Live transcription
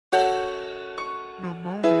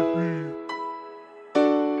pneumonia be?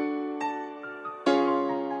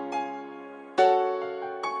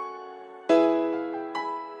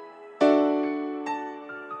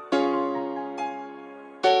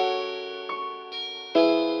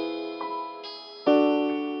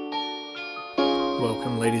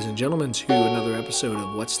 Welcome, ladies and gentlemen, to another episode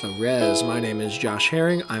of What's the Res? My name is Josh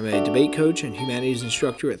Herring. I'm a debate coach and humanities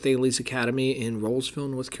instructor at Thales Academy in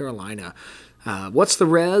Rolesville, North Carolina. What's the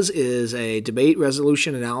Res is a debate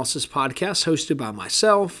resolution analysis podcast hosted by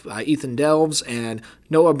myself, Ethan Delves, and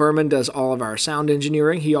Noah Berman does all of our sound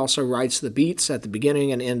engineering. He also writes the beats at the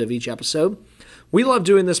beginning and end of each episode. We love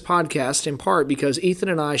doing this podcast in part because Ethan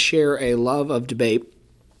and I share a love of debate.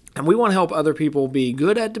 And we want to help other people be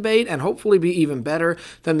good at debate and hopefully be even better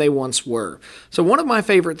than they once were. So one of my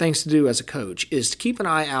favorite things to do as a coach is to keep an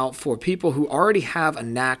eye out for people who already have a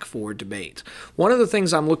knack for debate. One of the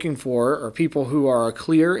things I'm looking for are people who are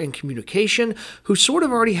clear in communication, who sort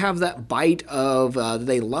of already have that bite of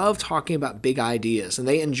they love talking about big ideas and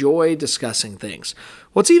they enjoy discussing things.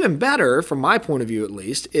 What's even better, from my point of view at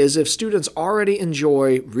least, is if students already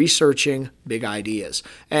enjoy researching big ideas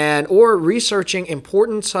or researching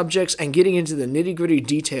important subjects and getting into the nitty-gritty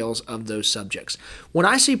details of those subjects. When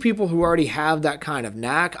I see people who already have that kind of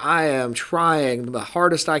knack, I am trying the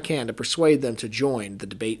hardest I can to persuade them to join the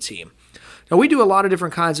debate team. Now, we do a lot of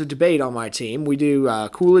different kinds of debate on my team. We do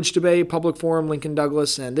Coolidge debate, Public Forum, Lincoln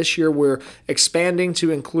Douglas, and this year we're expanding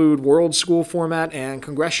to include World School format and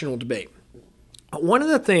congressional debate. One of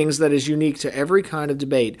the things that is unique to every kind of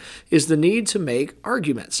debate is the need to make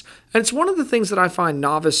arguments. And it's one of the things that I find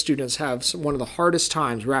novice students have one of the hardest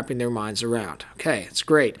times wrapping their minds around. Okay, it's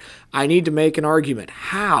great. I need to make an argument.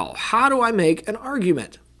 How? How do I make an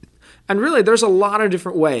argument? And really, there's a lot of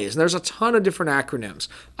different ways, and there's a ton of different acronyms.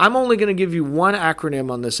 I'm only going to give you one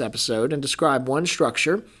acronym on this episode and describe one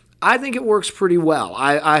structure. I think it works pretty well.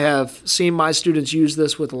 I have seen my students use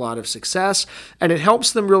this with a lot of success, and it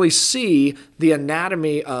helps them really see the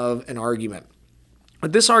anatomy of an argument.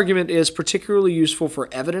 This argument is particularly useful for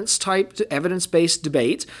evidence-based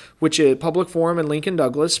debate, which Public Forum and Lincoln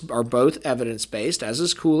Douglas are both evidence-based, as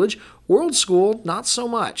is Coolidge. World School, not so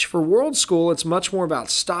much. For World School, it's much more about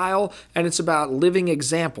style, and it's about living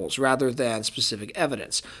examples rather than specific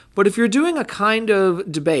evidence. But if you're doing a kind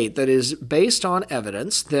of debate that is based on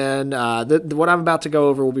evidence, then what I'm about to go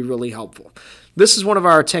over will be really helpful. This is one of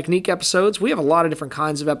our technique episodes. We have a lot of different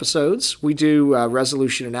kinds of episodes. We do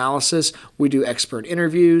resolution analysis, we do expert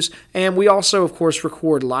interviews, and we also, of course,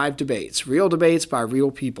 record live debates, real debates by real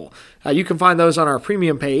people. You can find those on our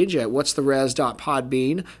premium page at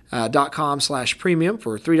whatsttheres.podbean.com/premium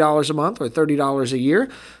for $3 a month or $30 a year.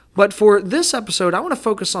 But for this episode, I want to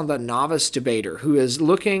focus on the novice debater who is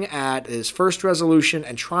looking at his first resolution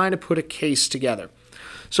and trying to put a case together.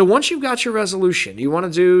 So once you've got your resolution, you want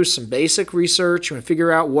to do some basic research. You want to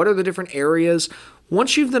figure out what are the different areas.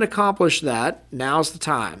 Once you've then accomplished that, now's the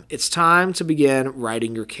time. It's time to begin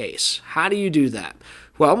writing your case. How do you do that?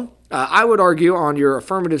 Well, I would argue on your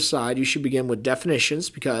affirmative side, you should begin with definitions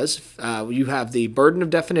because you have the burden of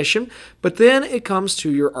definition, but then it comes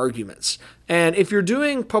to your arguments. And if you're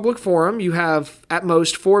doing Public Forum, you have at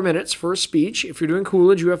most 4 minutes for a speech. If you're doing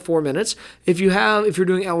Coolidge, you have 4 minutes. If you're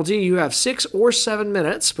doing LD, you have 6 or 7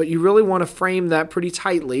 minutes, but you really want to frame that pretty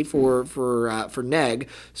tightly for neg.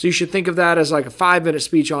 So you should think of that as like a 5-minute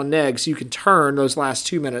speech on neg, so you can turn those last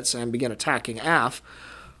 2 minutes and begin attacking AF.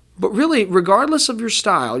 But really, regardless of your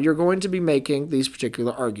style, you're going to be making these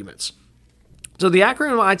particular arguments. So the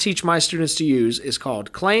acronym I teach my students to use is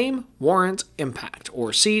called Claim, Warrant, Impact,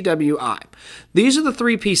 or CWI. These are the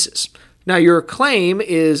three pieces. Now, your claim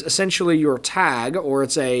is essentially your tag, or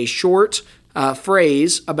it's a short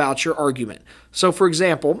phrase about your argument. So, for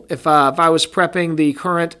example, if I was prepping the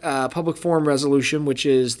current Public Forum resolution, which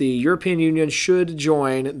is the European Union should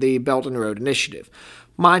join the Belt and Road Initiative,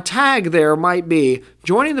 my tag there might be,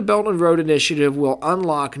 joining the Belt and Road Initiative will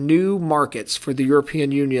unlock new markets for the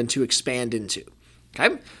European Union to expand into.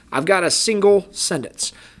 Okay? I've got a single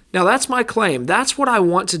sentence. Now, that's my claim. That's what I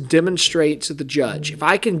want to demonstrate to the judge. If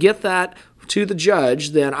I can get that to the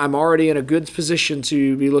judge, then I'm already in a good position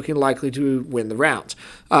to be looking likely to win the round.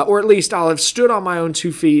 Or at least I'll have stood on my own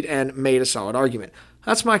 2 feet and made a solid argument.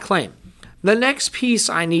 That's my claim. The next piece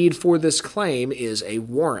I need for this claim is a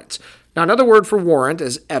warrant. Now, another word for warrant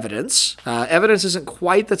is evidence. Evidence isn't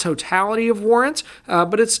quite the totality of warrant,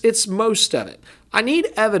 but it's most of it. I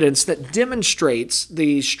need evidence that demonstrates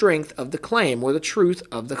the strength of the claim or the truth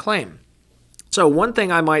of the claim. So one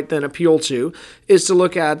thing I might then appeal to is to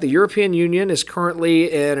look at the European Union is currently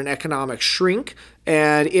in an economic shrink.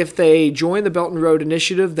 And if they join the Belt and Road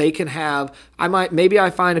Initiative, they can have, maybe I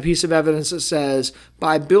find a piece of evidence that says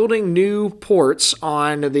by building new ports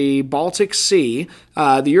on the Baltic Sea,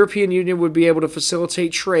 the European Union would be able to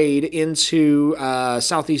facilitate trade into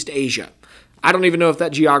Southeast Asia. I don't even know if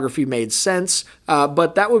that geography made sense,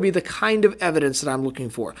 but that would be the kind of evidence that I'm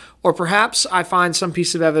looking for. Or perhaps I find some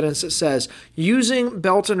piece of evidence that says, using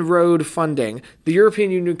Belt and Road funding, the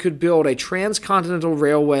European Union could build a transcontinental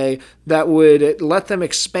railway that would let them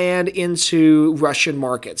expand into Russian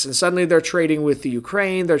markets. And suddenly they're trading with the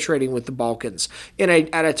Ukraine, they're trading with the Balkans at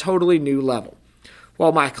a totally new level.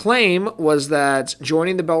 Well, my claim was that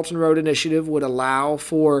joining the Belt and Road Initiative would allow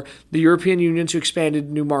for the European Union to expand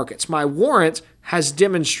into new markets. My warrant has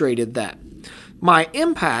demonstrated that. My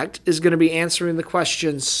impact is going to be answering the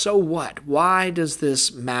question, so what? Why does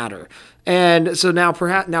this matter? And so now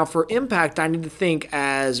for impact, I need to think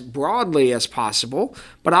as broadly as possible,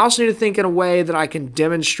 but I also need to think in a way that I can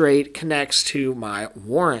demonstrate connects to my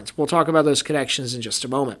warrant. We'll talk about those connections in just a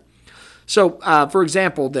moment. So, for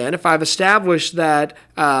example, then, if I've established that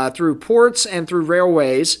through ports and through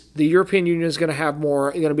railways, the European Union is going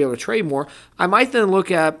to be able to trade more, I might then look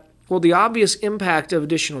at, well, the obvious impact of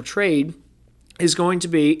additional trade is going to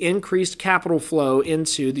be increased capital flow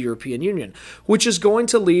into the European Union, which is going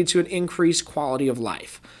to lead to an increased quality of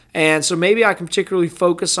life. And so maybe I can particularly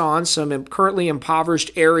focus on some currently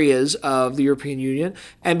impoverished areas of the European Union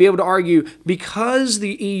and be able to argue because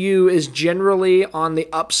the EU is generally on the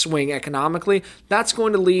upswing economically, that's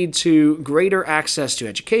going to lead to greater access to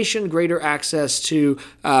education, greater access to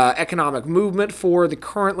economic movement for the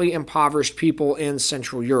currently impoverished people in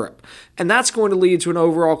Central Europe. And that's going to lead to an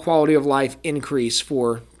overall quality of life increase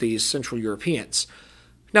for these Central Europeans.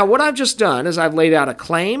 Now, what I've just done is I've laid out a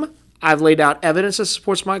claim, I've laid out evidence that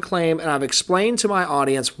supports my claim, and I've explained to my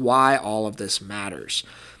audience why all of this matters.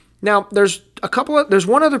 Now, there's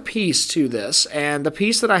one other piece to this, and the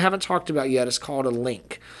piece that I haven't talked about yet is called a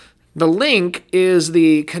link. The link is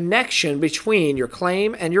the connection between your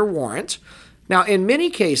claim and your warrant. Now, in many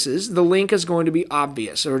cases, the link is going to be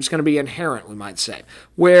obvious, or it's going to be inherent, we might say.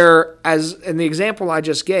 Whereas in the example I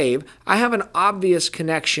just gave, I have an obvious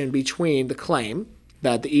connection between the claim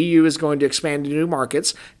that the EU is going to expand into new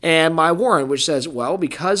markets, and my warrant, which says, well,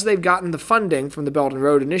 because they've gotten the funding from the Belt and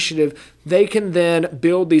Road Initiative, they can then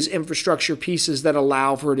build these infrastructure pieces that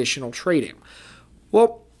allow for additional trading.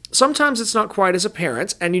 Well, sometimes it's not quite as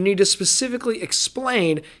apparent, and you need to specifically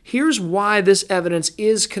explain, here's why this evidence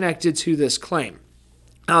is connected to this claim.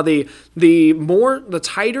 Now, the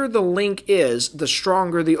tighter the link is, the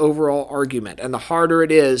stronger the overall argument, and the harder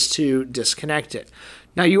it is to disconnect it.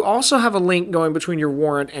 Now, you also have a link going between your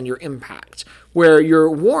warrant and your impact, where your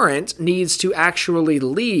warrant needs to actually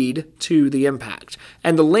lead to the impact.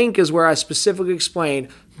 And the link is where I specifically explain,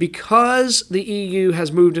 because the EU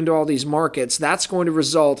has moved into all these markets, that's going to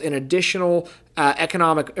result in additional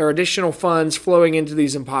economic or additional funds flowing into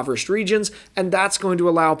these impoverished regions, and that's going to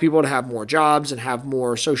allow people to have more jobs and have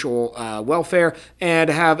more social welfare and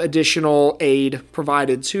have additional aid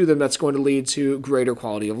provided to them that's going to lead to greater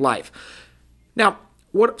quality of life. Now,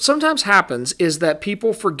 what sometimes happens is that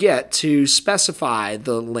people forget to specify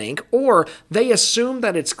the link, or they assume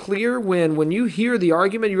that it's clear when you hear the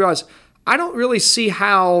argument, you realize, I don't really see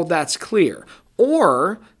how that's clear.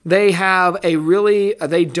 Or they have they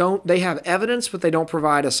have evidence, but they don't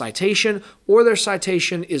provide a citation, or their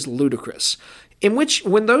citation is ludicrous.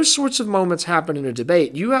 When those sorts of moments happen in a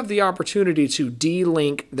debate, you have the opportunity to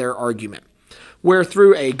de-link their argument, where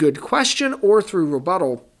through a good question or through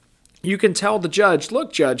rebuttal, you can tell the judge,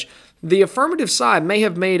 look, judge, the affirmative side may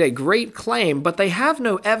have made a great claim, but they have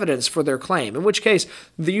no evidence for their claim, in which case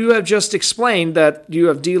you have just explained that you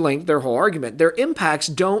have de-linked their whole argument. Their impacts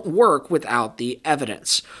don't work without the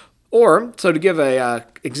evidence. Or, so to give a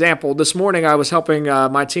example, this morning I was helping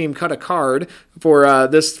my team cut a card for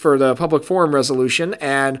the public forum resolution,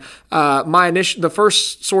 and the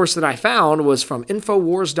first source that I found was from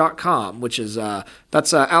Infowars.com, which is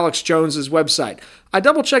that's Alex Jones's website. I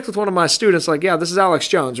double checked with one of my students, like, yeah, this is Alex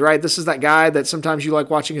Jones, right? This is that guy that sometimes you like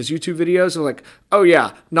watching his YouTube videos. They're like, oh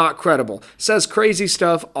yeah, not credible. Says crazy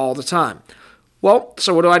stuff all the time. Well,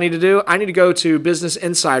 so what do I need to do? I need to go to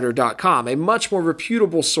BusinessInsider.com, a much more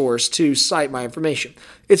reputable source to cite my information.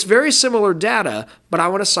 It's very similar data, but I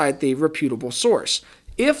want to cite the reputable source.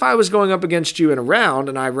 if I was going up against you in a round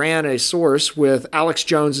and I ran a source with Alex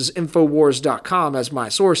Jones's Infowars.com as my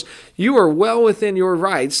source, you are well within your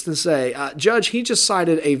rights to say, Judge, he just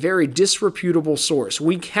cited a very disreputable source.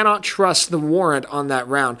 We cannot trust the warrant on that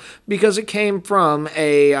round because it came from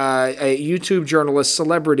a YouTube journalist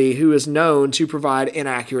celebrity who is known to provide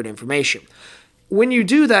inaccurate information. When you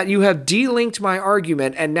do that, you have delinked my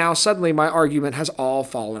argument, and now suddenly my argument has all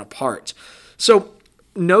fallen apart. So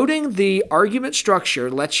noting the argument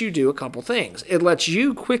structure lets you do a couple things. It lets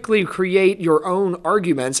you quickly create your own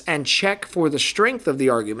arguments and check for the strength of the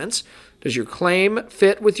arguments. Does your claim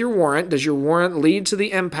fit with your warrant? Does your warrant lead to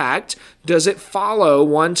the impact? Does it follow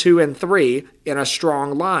 1, 2, and 3 in a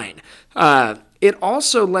strong line? It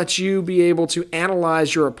also lets you be able to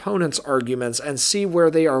analyze your opponent's arguments and see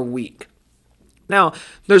where they are weak. Now,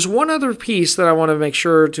 there's one other piece that I want to make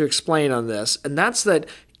sure to explain on this, and that's that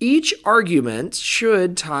each argument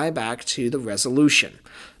should tie back to the resolution.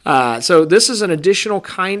 So this is an additional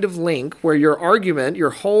kind of link where your argument, your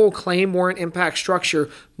whole claim warrant impact structure,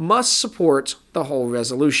 must support the whole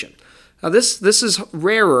resolution. Now, this is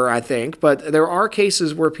rarer, I think, but there are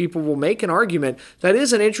cases where people will make an argument that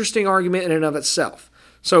is an interesting argument in and of itself.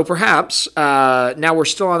 So perhaps, now we're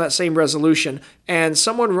still on that same resolution, and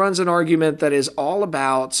someone runs an argument that is all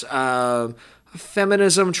about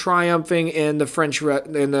feminism triumphing in the French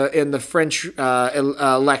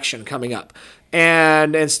election coming up.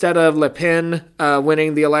 And instead of Le Pen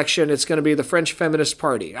winning the election, it's going to be the French Feminist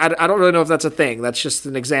Party. I don't really know if that's a thing. That's just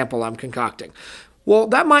an example I'm concocting. Well,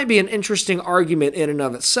 that might be an interesting argument in and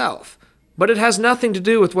of itself. But it has nothing to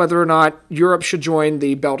do with whether or not Europe should join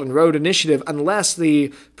the Belt and Road Initiative unless the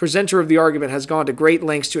presenter of the argument has gone to great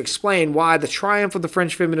lengths to explain why the triumph of the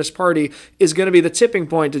French Feminist Party is going to be the tipping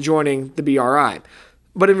point to joining the BRI.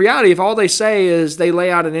 But in reality, if all they say is they lay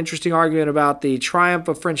out an interesting argument about the triumph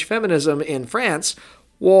of French feminism in France,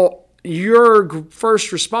 well, your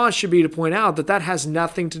first response should be to point out that that has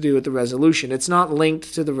nothing to do with the resolution. It's not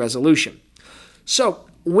linked to the resolution. So,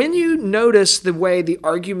 when you notice the way the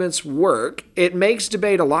arguments work, it makes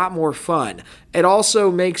debate a lot more fun. It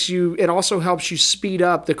also helps you speed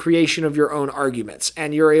up the creation of your own arguments,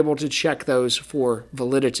 and you're able to check those for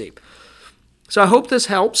validity. So I hope this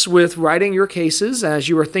helps with writing your cases as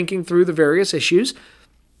you are thinking through the various issues.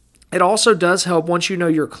 It also does help once you know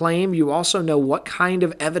your claim, you also know what kind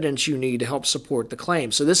of evidence you need to help support the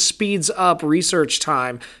claim. So this speeds up research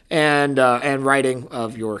time and writing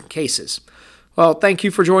of your cases. Well, thank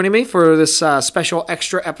you for joining me for this special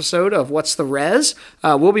extra episode of What's the Res.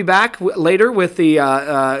 We'll be back later with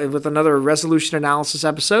with another resolution analysis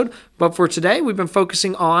episode. But for today, we've been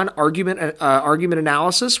focusing on argument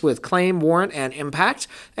analysis with claim, warrant, and impact.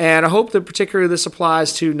 And I hope that particularly this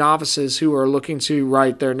applies to novices who are looking to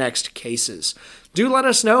write their next cases. Do let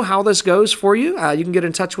us know how this goes for you. You can get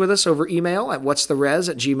in touch with us over email at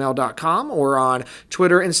what'stheres@gmail.com or on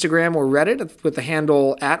Twitter, Instagram, or Reddit with the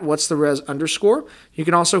handle at what'stheres_. You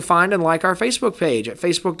can also find and like our Facebook page at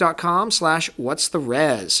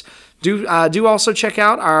facebook.com/what'stheres. Do also check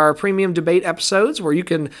out our premium debate episodes where you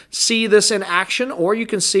can see this in action, or you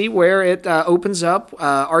can see where it opens up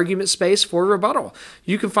argument space for rebuttal.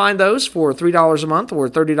 You can find those for $3 a month or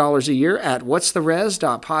 $30 a year at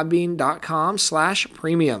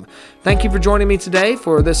what'stheres.podbean.com/premium. Thank you for joining me today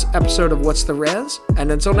for this episode of What's the Res,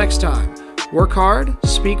 and until next time, work hard,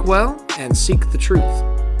 speak well, and seek the truth.